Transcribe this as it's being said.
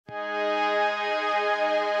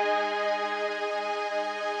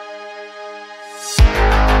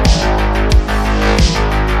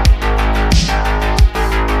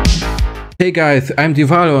Hey guys, I'm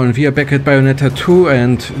dvalor and we are back at Bayonetta 2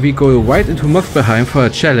 and we go right into Muspelheim for a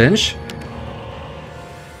challenge.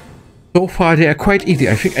 So far they are quite easy.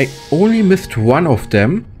 I think I only missed one of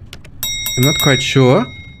them. I'm not quite sure.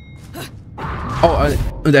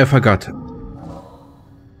 Oh, and I forgot.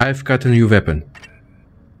 I've got a new weapon.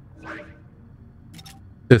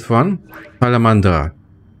 This one, Salamandra.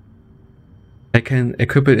 I can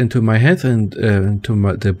equip it into my hands and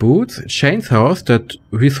into the boots. Chainsaws that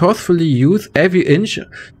resourcefully use every inch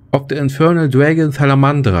of the infernal dragon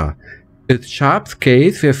Salamandra. Its sharp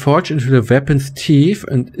scales were forged into the weapon's teeth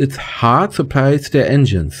and its heart supplies their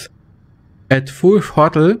engines. At full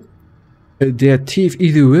throttle, their teeth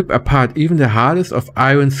easily rip apart even the hardest of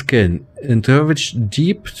iron skin and ravage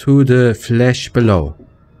deep through the flesh below.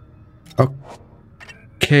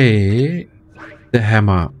 Okay, the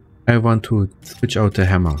hammer. I want to switch out the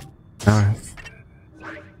hammer. Can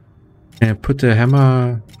I put the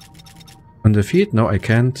hammer on the feet? No, I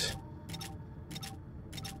can't.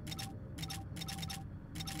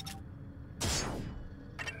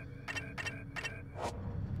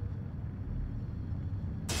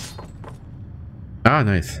 Ah,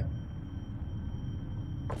 nice.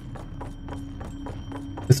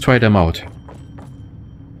 Let's try them out.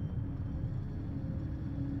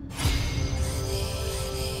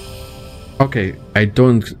 Okay, I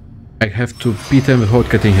have to beat them without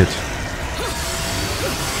getting hit.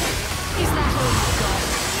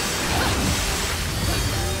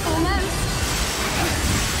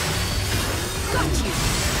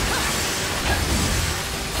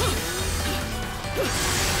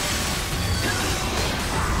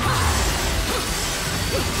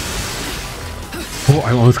 Oh,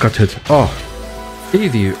 I almost got hit. Oh,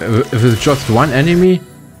 easy. If it's just one enemy,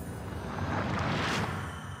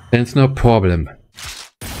 then it's no problem.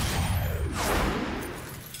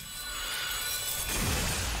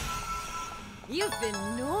 You've been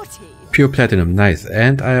naughty. Pure platinum, nice.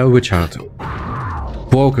 And I witch heart.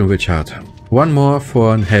 Broken witch heart. One more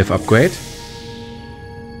for an health upgrade.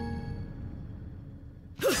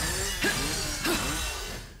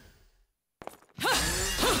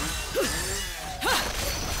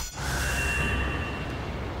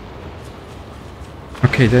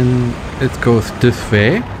 Okay, then it goes this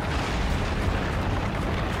way.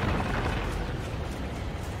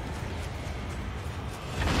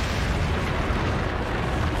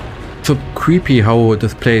 So creepy how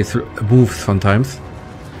this place moves sometimes.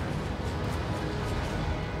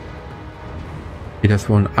 It has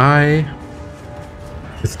one eye.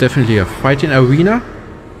 It's definitely a fighting arena.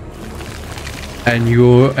 And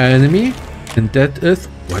your enemy, and that is,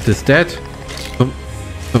 what is that? Some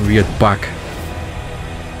weird bug.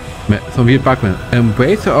 Some weird bug man.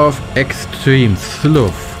 Embracer of extreme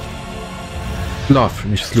sloth. Sloth,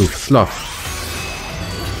 nicht Sloth, sloth.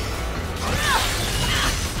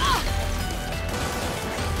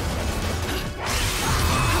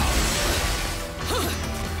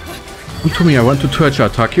 Come to me, I want to torture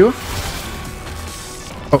attack you.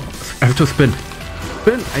 Oh, I have to spin.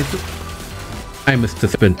 Spin! I missed the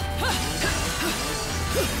spin.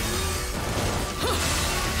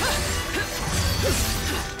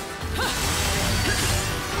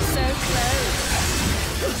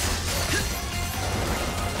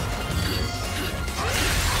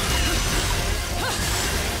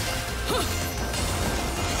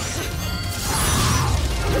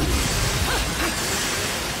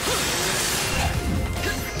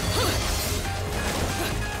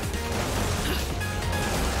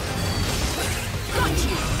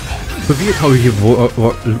 So weird how he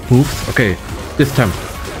moves. Okay, this time.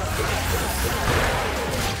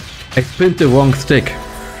 I spinned the wrong stick.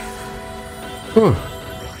 Oh,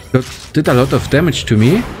 that did a lot of damage to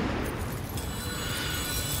me.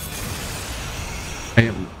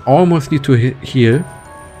 I almost need to heal.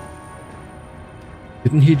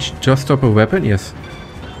 Didn't he just stop a weapon? Yes.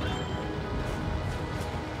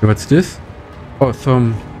 What's this? Oh,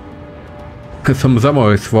 some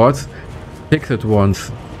samurai swords. Take that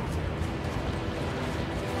once.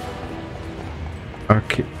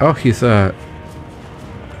 Okay. Oh, he's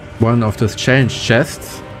one of those challenge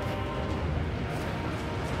chests.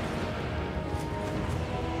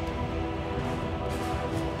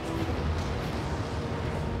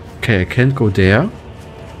 Okay, I can't go there.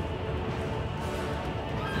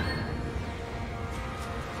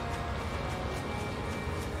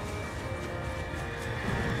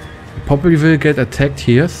 Probably will get attacked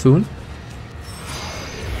here soon.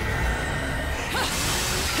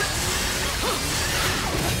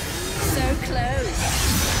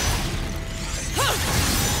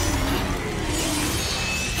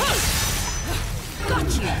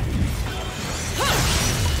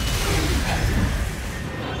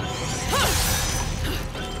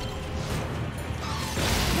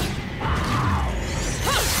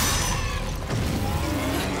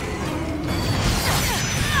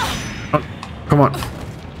 Come on.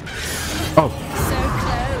 Oh. So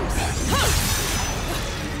close.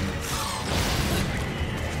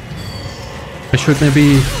 I should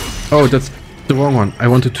maybe... Oh, that's the wrong one. I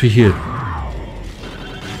wanted to heal.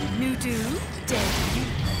 New do, dead.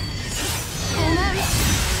 Almost.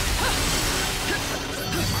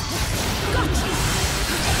 Gotcha.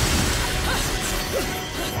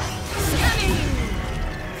 Scanning.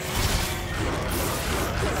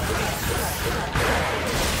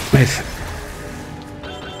 Nice.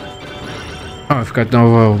 Oh, I've got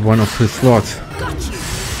now one of his swords. Gotcha.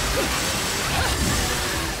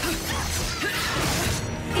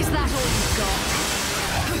 Is that all you've got?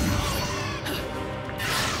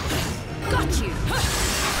 Got you.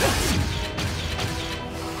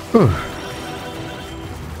 Oh.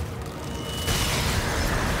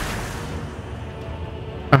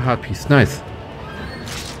 A heart piece. Nice.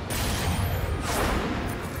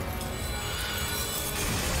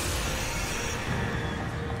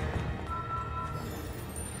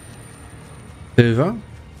 Silver.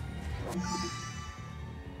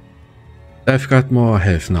 I've got more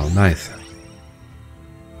health now. Nice.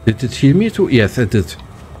 Did it heal me too? Yes, it did.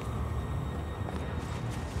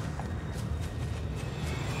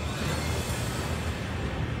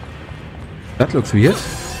 That looks weird,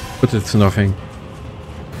 but it's nothing.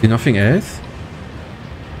 Nothing else?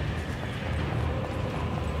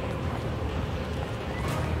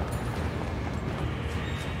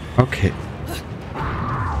 Okay.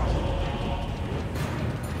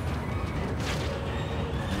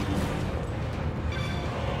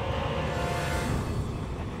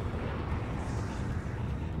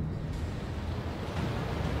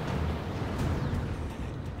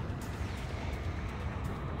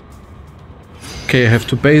 Okay, I have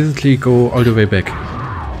to basically go all the way back.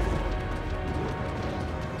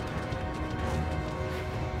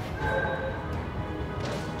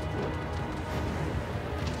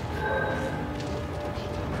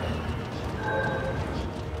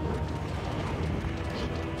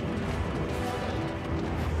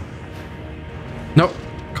 No,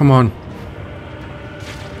 come on.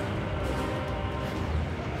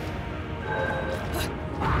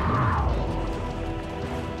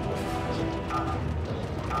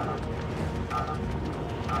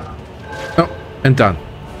 And done.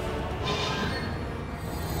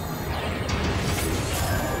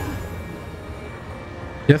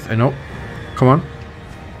 Yes, I know. Come on.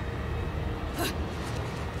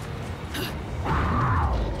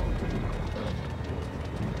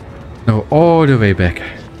 No, all the way back.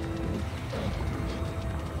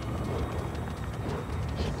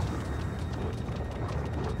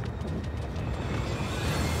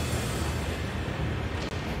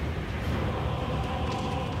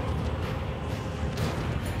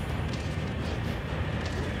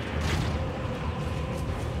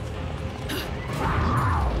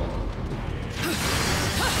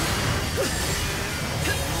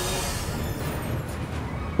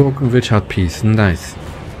 Broken witch heart piece, nice.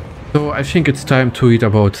 So I think it's time to read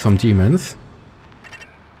about some demons.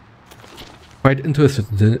 Quite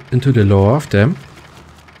interested into the lore of them.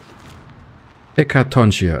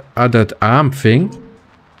 Hekatonchia, that arm thing.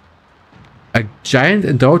 A giant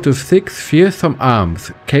endowed with 6 fearsome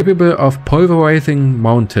arms, capable of pulverizing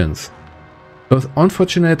mountains. Those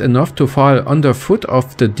unfortunate enough to fall underfoot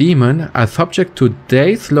of the demon are subject to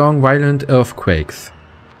days-long violent earthquakes.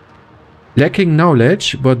 Lacking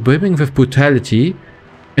knowledge, but brimming with brutality,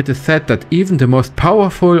 it is said that even the most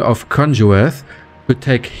powerful of conjurers will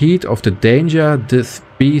take heed of the danger this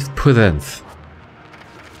beast presents.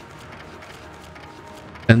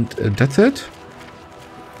 And that's it?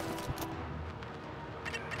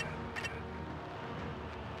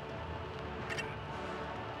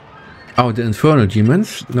 Oh, the infernal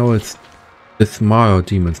demons? No, it's the smaller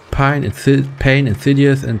demons. Pain,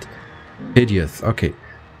 insidious, and hideous. Okay.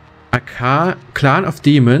 A clan of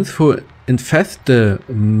demons who infest the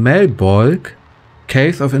Melbolg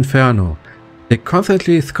caves of Inferno. They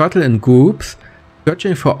constantly scuttle in groups,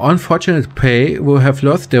 searching for unfortunate prey who have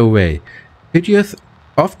lost their way. Hideous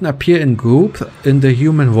often appear in groups in the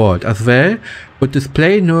human world as well, but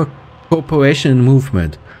display no cooperation in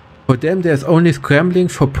movement. For them there is only scrambling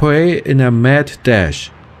for prey in a mad dash.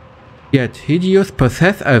 Yet Hideous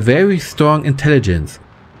possess a very strong intelligence,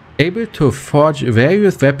 able to forge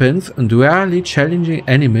various weapons and rarely challenging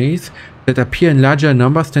enemies that appear in larger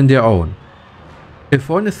numbers than their own. If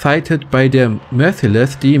one is sighted by this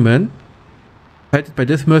merciless demon,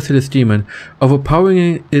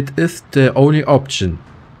 overpowering it is the only option.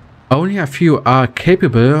 Only a few are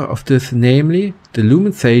capable of this, namely the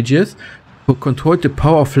Lumen Sages, who control the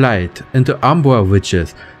power of light, and the Umbra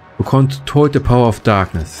Witches, who control the power of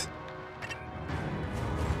darkness.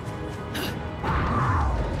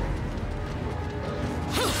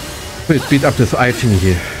 Let's beat up this eye thing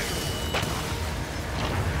here.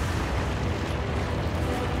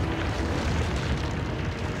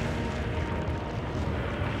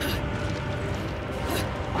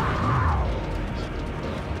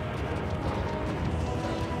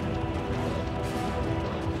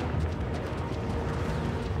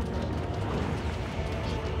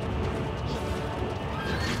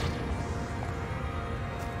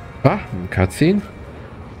 Ah, ein Cutscene.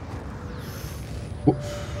 Oh.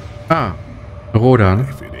 Ah, Rodin.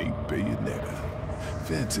 If it ain't Bayonetta,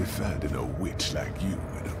 fancy finding a witch like you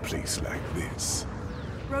in a place like this.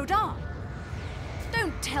 Rodin,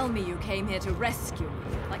 don't tell me you came here to rescue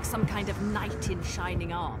me, like some kind of knight in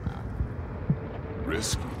shining armor.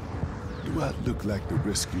 Rescue? Do I look like the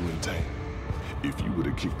rescuing type? If you were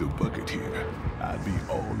to kick the bucket here, I'd be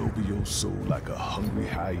all over your soul like a hungry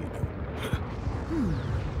hyena.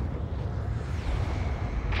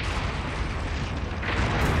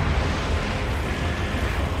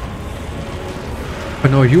 I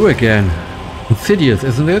know you again. Insidious,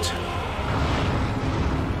 isn't it?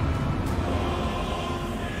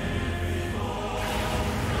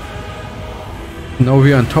 Now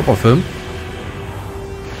we're on top of him.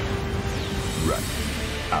 Right.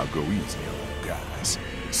 I'll go easy on you guys.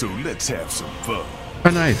 So let's have some fun. Oh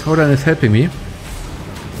nice, Rodin is helping me.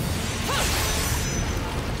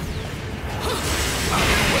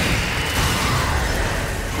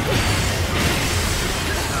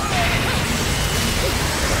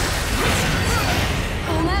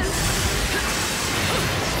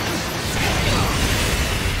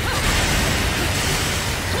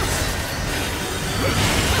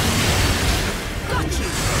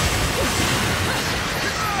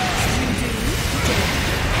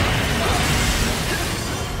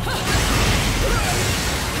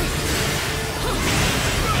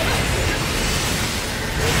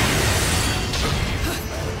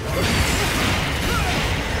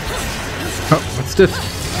 Oh, what's this?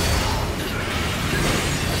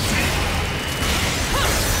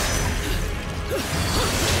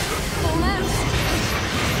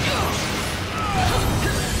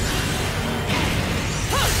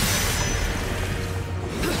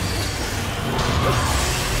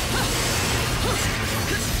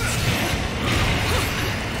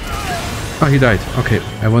 Oh, he died. Okay,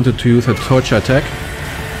 I wanted to use a torture attack.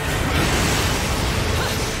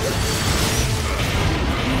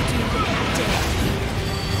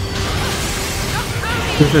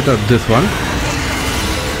 Split up this one.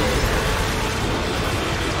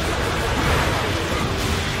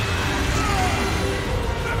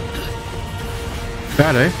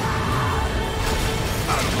 Bad, eh?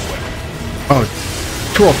 Oh,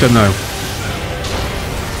 two of them now.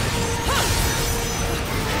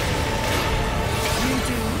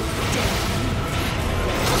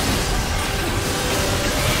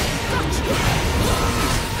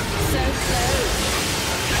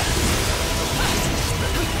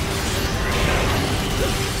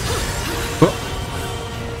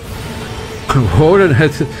 Rodin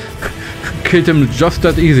has killed him just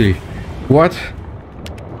that easy. What?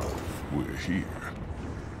 We're here.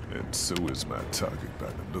 And so is my target by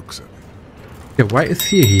the looks of it. Yeah, why is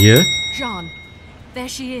he here? Jeanne, there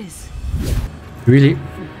she is. Really?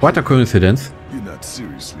 What a coincidence. You're not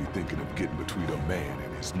seriously thinking of getting between a man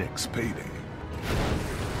and his next payday.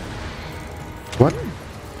 What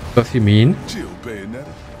does he mean? Chill,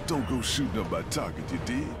 Bayonetta. Don't go shooting up my target, you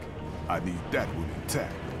dig? I need that one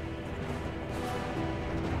intact.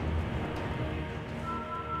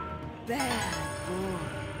 There.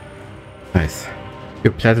 Nice.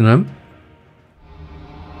 Your platinum.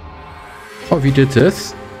 Oh, we did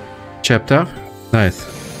this. Chapter. Nice.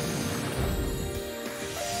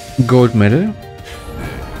 Gold medal.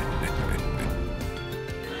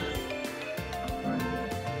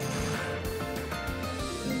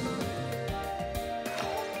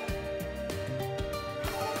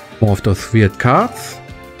 More of those weird cards.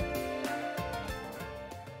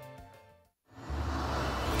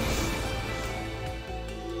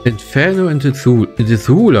 Inferno and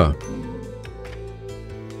Jeanne.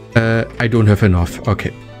 I don't have enough.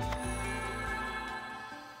 Okay.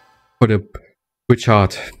 For the witch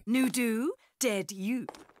heart. New do, dead you.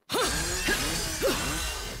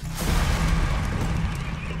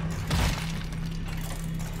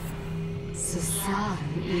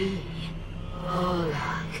 Susari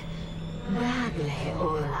Olag Nagle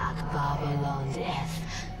Olag Babylon F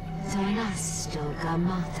Donasto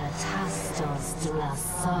Gamata Tastos Dula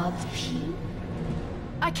Sodpi.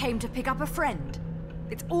 I came to pick up a friend.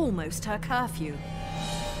 It's almost her curfew.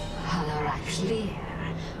 Halara clear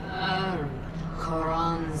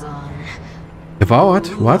Koronzon Devoured?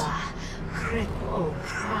 What?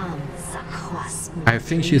 I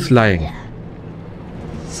think she's lying.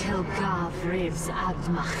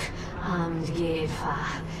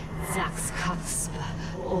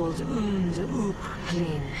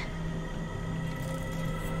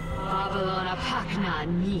 Babylona Pakna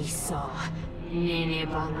Niso, Nene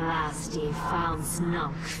Banglasti found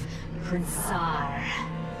Snunk, Prinsar.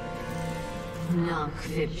 Nunk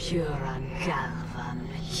the Puran Galvan,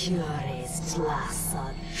 Cures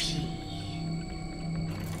Tlasad P.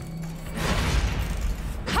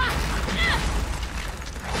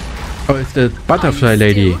 Oh, it's the butterfly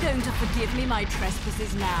lady. Are you still going to forgive me my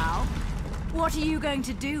trespasses now? What are you going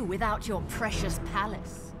to do without your precious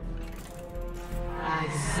palace?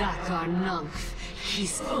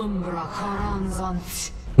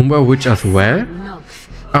 Umbra Witch as well?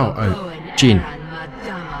 Oh, Jeanne.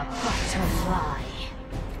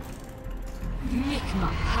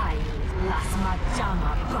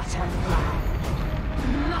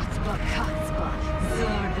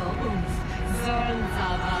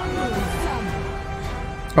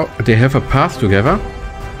 Oh, they have a path together?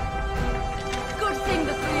 Good thing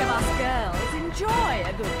the three of us girls enjoy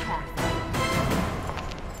a good cat.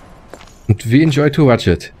 And we enjoy to watch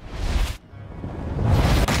it.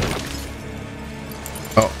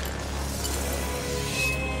 Oh.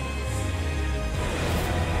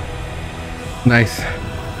 Nice.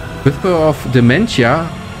 Whisperer of Dementia,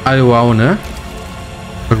 Alraune.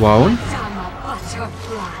 Alraune?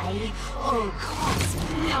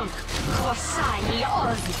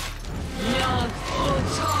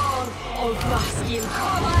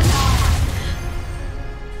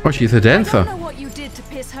 Oh, she's a dancer. I don't know what you did to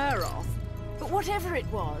piss her off, but whatever it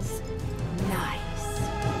was, nice.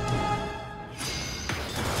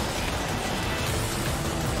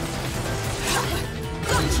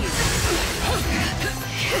 Got you.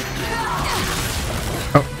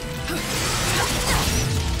 Oh.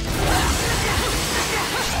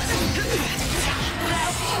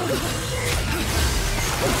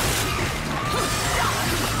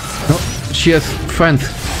 No, she has friends.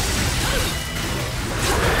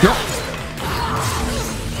 No.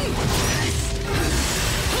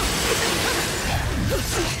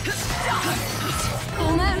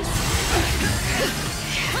 Almost.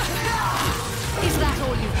 Is that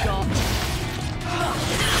all you've got?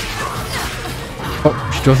 Oh,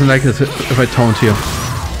 she doesn't like it if I taunt here.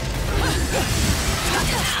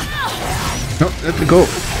 No, let me go.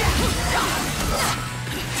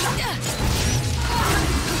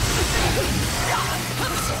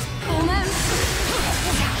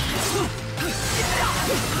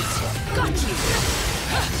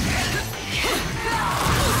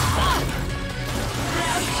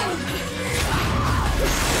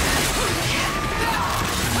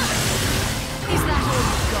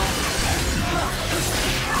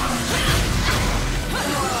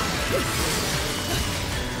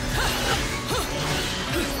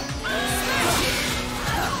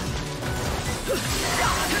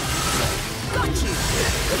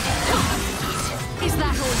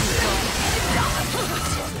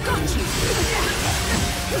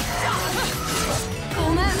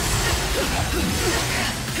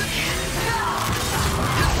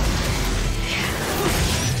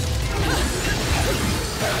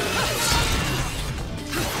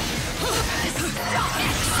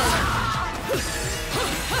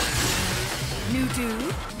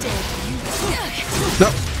 No.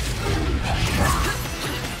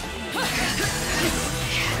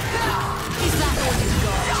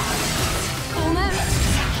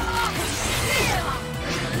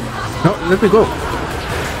 No, let me go.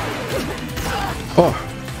 Oh,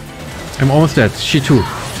 I'm almost dead. She too.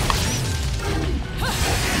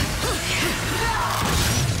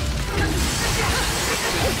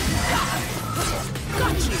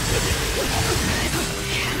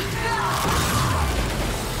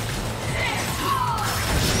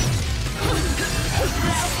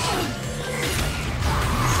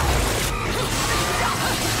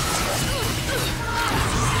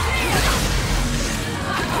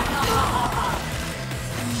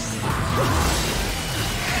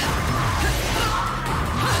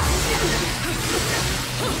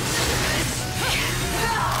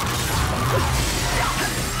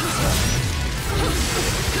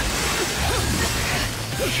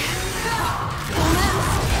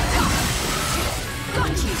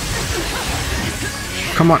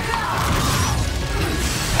 Come on.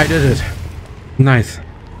 I did it. Nice.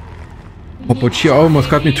 Oh, but she almost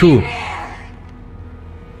got me too.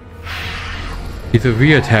 He's a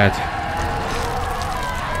weird head.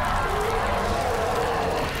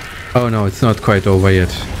 Oh no, it's not quite over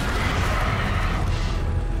yet.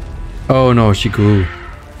 Oh no, she grew.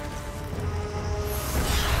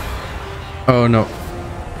 Oh no.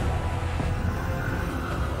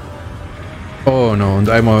 Oh no, and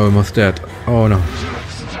I'm almost dead. Oh no.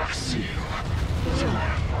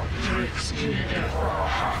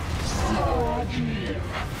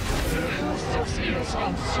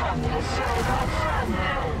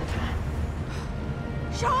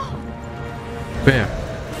 Where?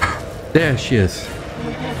 There she is.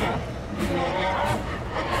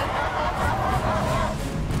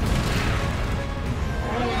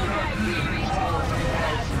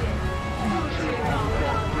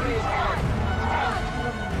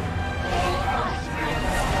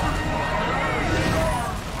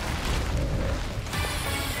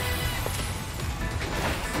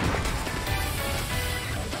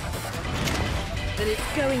 Then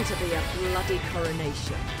it's going to be a bloody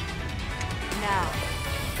coronation. Now,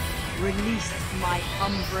 release my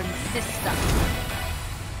Umbran sister.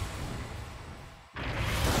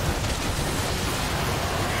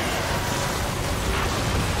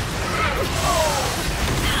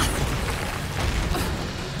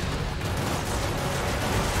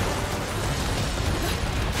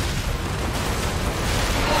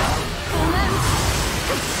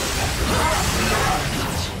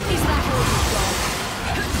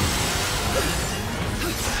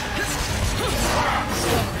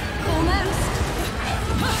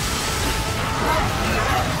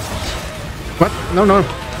 What? No, no.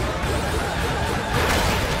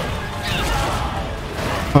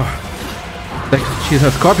 Oh. Like she's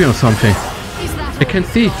a scorpion or something. I can't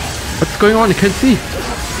see. What's going on? I can't see.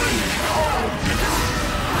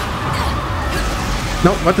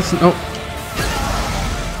 No, what is... No.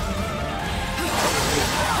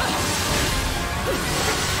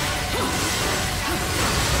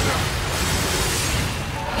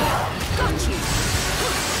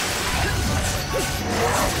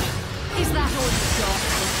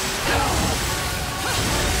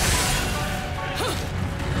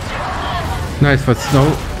 Nice, but snow.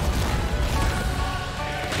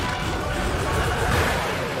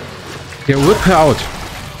 Yeah, whip her out.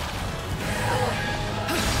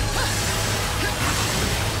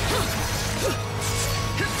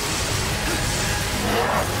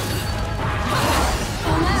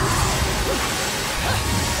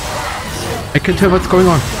 I can tell what's going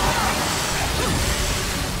on.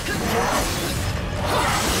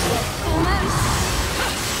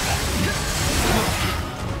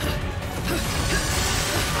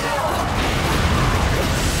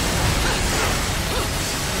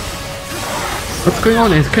 What's going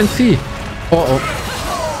on? I can't see. Uh-oh.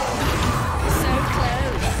 So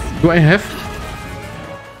close. Do I have?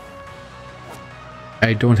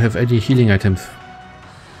 I don't have any healing items.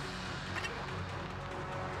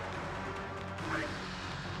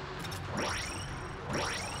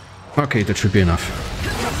 Okay, that should be enough.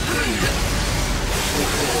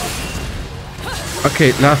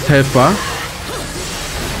 Okay, last health bar.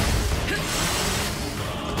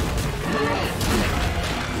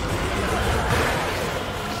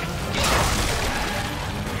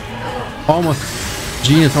 Almost.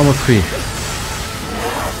 Jeanne is almost free.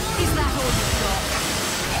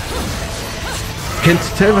 Can't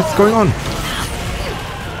tell what's going on.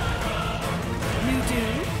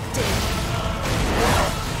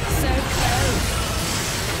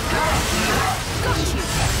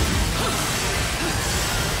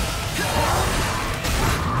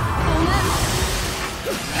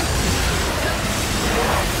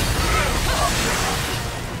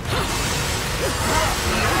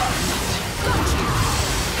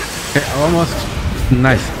 Okay, almost.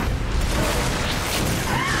 Nice.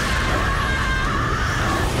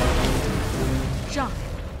 Jeanne.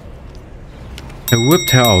 I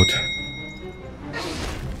whipped her out.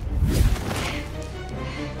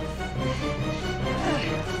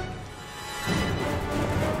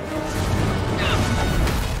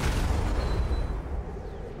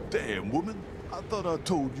 Damn, woman. I thought I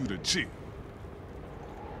told you to chill.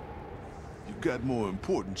 You got more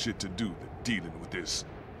important shit to do than dealing with this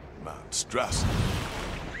monstrosity.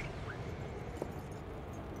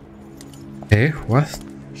 Hey, what?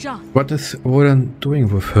 Jeanne. What is Rodin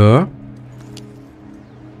doing with her?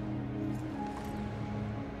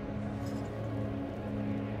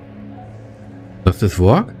 Does this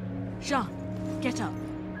work? Jeanne, get up.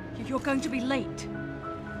 You're going to be late.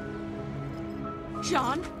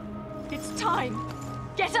 Jeanne, it's time.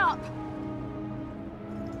 Get up.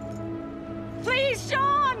 Please,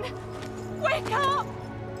 Jeanne! Wake up!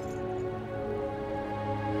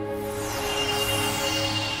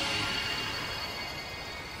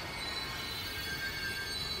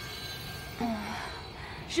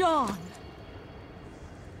 Jeanne!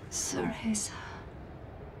 Sir Hazel.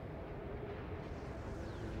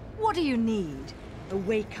 What What do you need? A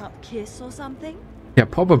wake-up kiss or something? Yeah,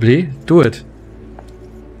 probably. Do it.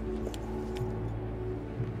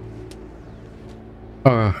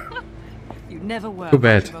 You never were Too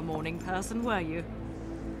bad. much of a morning person, were you?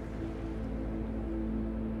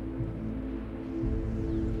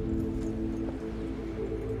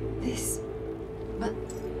 This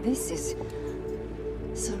is...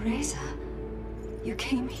 Cereza, you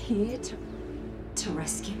came here to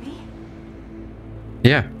rescue me?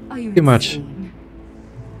 Yeah, Are you pretty much. insane?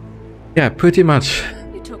 Yeah, pretty much.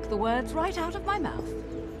 You took the words right out of my mouth.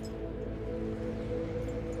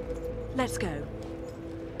 Let's go.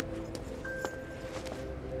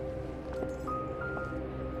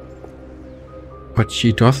 But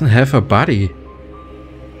she doesn't have a body.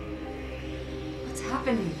 What's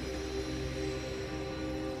happening?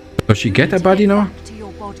 Does she get a body now? Back to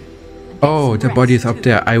your body and get Oh, some the rest, body is up too.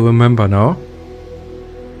 there. I remember now.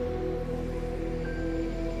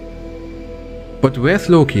 But where's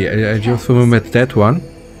Loki? I just remembered that one.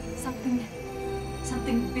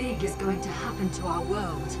 Something big is going to happen to our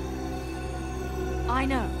world. I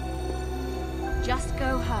know. Just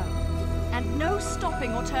go home. And no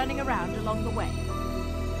stopping or turning around along the way.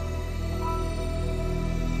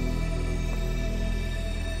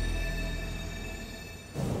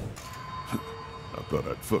 I thought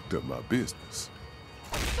I'd fucked up my business.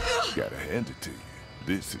 Gotta hand it to you.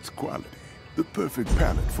 This is quality. The perfect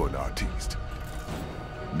palette for an artiste.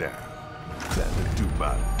 Now, time to do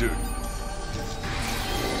my dirty.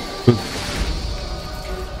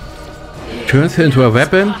 Turns her into a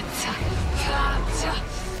weapon.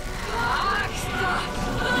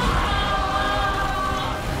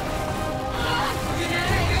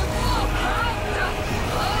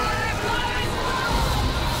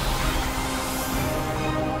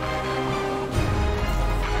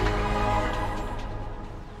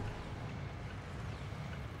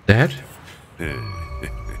 That?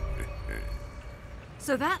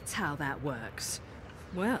 So that's how that works.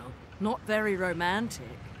 Well, not very romantic.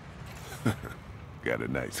 Got a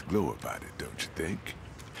nice glow about it, don't you think?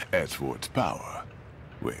 As for its power,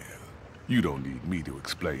 well, you don't need me to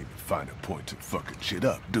explain the finer points of fucking shit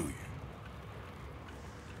up, do you?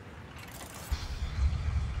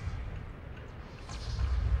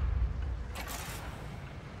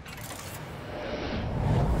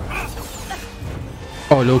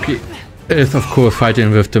 Oh, Loki is of course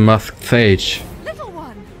fighting with the masked sage. Little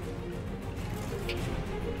one.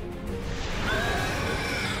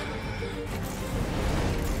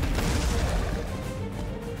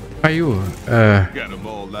 Are you? Got them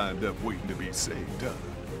all lined up waiting to be saved,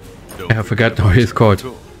 huh? I forgot how he's called.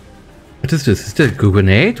 What is this? Is that a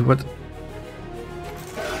grenade? What?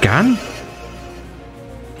 Gun?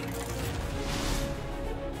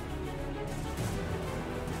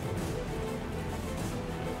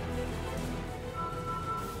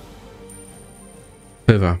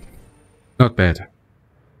 Silver. Not bad.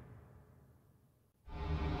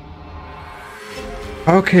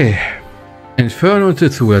 Okay. Inferno and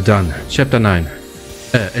Jeanne were done. Chapter 9.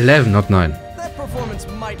 11, not 9. That performance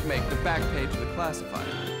might make the back page of the classifier.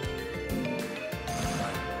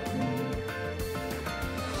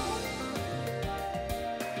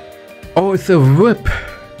 Oh, it's a whip.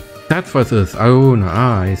 That's what it is. Alraune.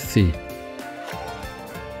 Ah, I see.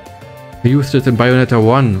 I used it in Bayonetta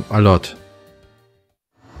 1 a lot.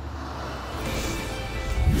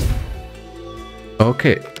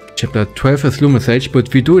 Okay, chapter 12 is Lumen Sage,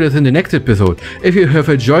 but we do this in the next episode. If you have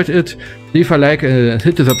enjoyed it, leave a like and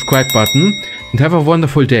hit the subscribe button, and have a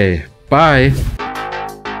wonderful day. Bye!